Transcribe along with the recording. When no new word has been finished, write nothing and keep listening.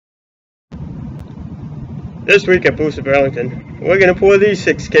This week at Busa Burlington, we're going to pour these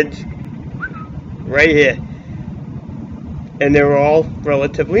 6 kids right here. And they're all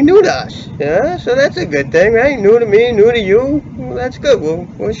relatively new to us. Yeah, so that's a good thing, right? New to me, new to you. Well, that's good.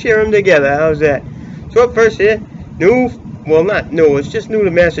 We'll share them together. How's that? So up first here, new, well not new, it's just new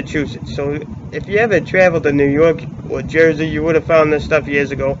to Massachusetts. So if you ever traveled to New York or Jersey, you would have found this stuff years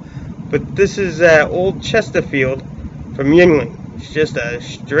ago. But this is Old Chesterfield from Yuengling. It's just a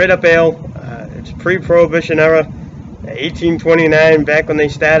straight up ale. It's pre-Prohibition era, 1829, back when they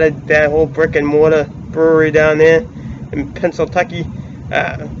started that whole brick and mortar brewery down there in Pennsylvania.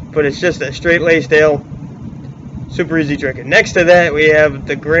 But it's just a straight laced ale, super easy drinking. Next to that, we have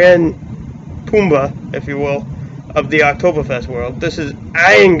the Grand Pumbaa, if you will, of the Oktoberfest world. This is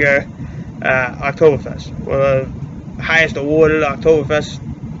Eyinger Oktoberfest, one of the highest awarded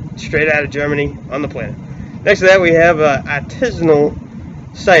Oktoberfest straight out of Germany on the planet. Next to that, we have artisanal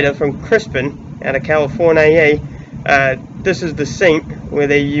cider from Crispin out of California. This is the Saint, where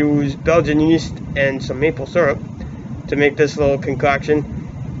they use Belgian yeast and some maple syrup to make this little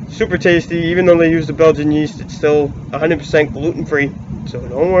concoction. Super tasty. Even though they use the Belgian yeast, it's still 100% gluten-free. So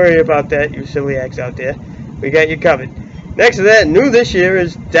don't worry about that, you celiacs out there. We got you covered. Next to that, new this year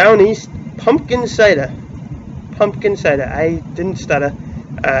is Down East Pumpkin Cider. Pumpkin cider. I didn't stutter.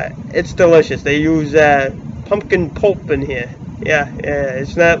 It's delicious. They use pumpkin pulp in here. Yeah,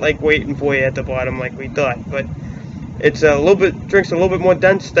 it's not like waiting for you at the bottom like we thought, but it's a little bit, drinks a little bit more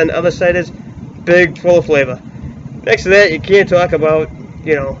dense than other ciders, big, full of flavor. Next to that, you can't talk about,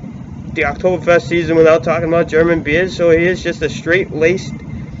 you know, the Oktoberfest season without talking about German beers, so here's just a straight-laced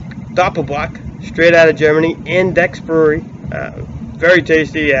Doppelbock, straight out of Germany, and Dex Brewery. Very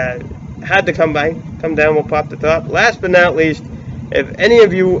tasty, hard to come by. Come down, we'll pop the top. Last but not least, if any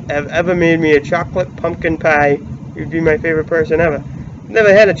of you have ever made me a chocolate pumpkin pie, you'd be my favorite person ever.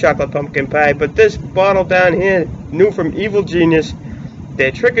 Never had a chocolate pumpkin pie, but this bottle down here, new from Evil Genius,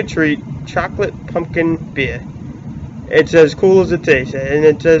 their Trick or Treat chocolate pumpkin beer. It's as cool as it tastes, and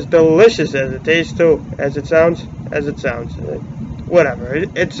it's as delicious as it tastes too, as it sounds. Whatever,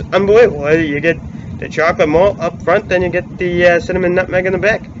 it's unbelievable. You get the chocolate malt up front, then you get the cinnamon nutmeg in the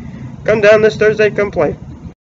back. Come down this Thursday, come play.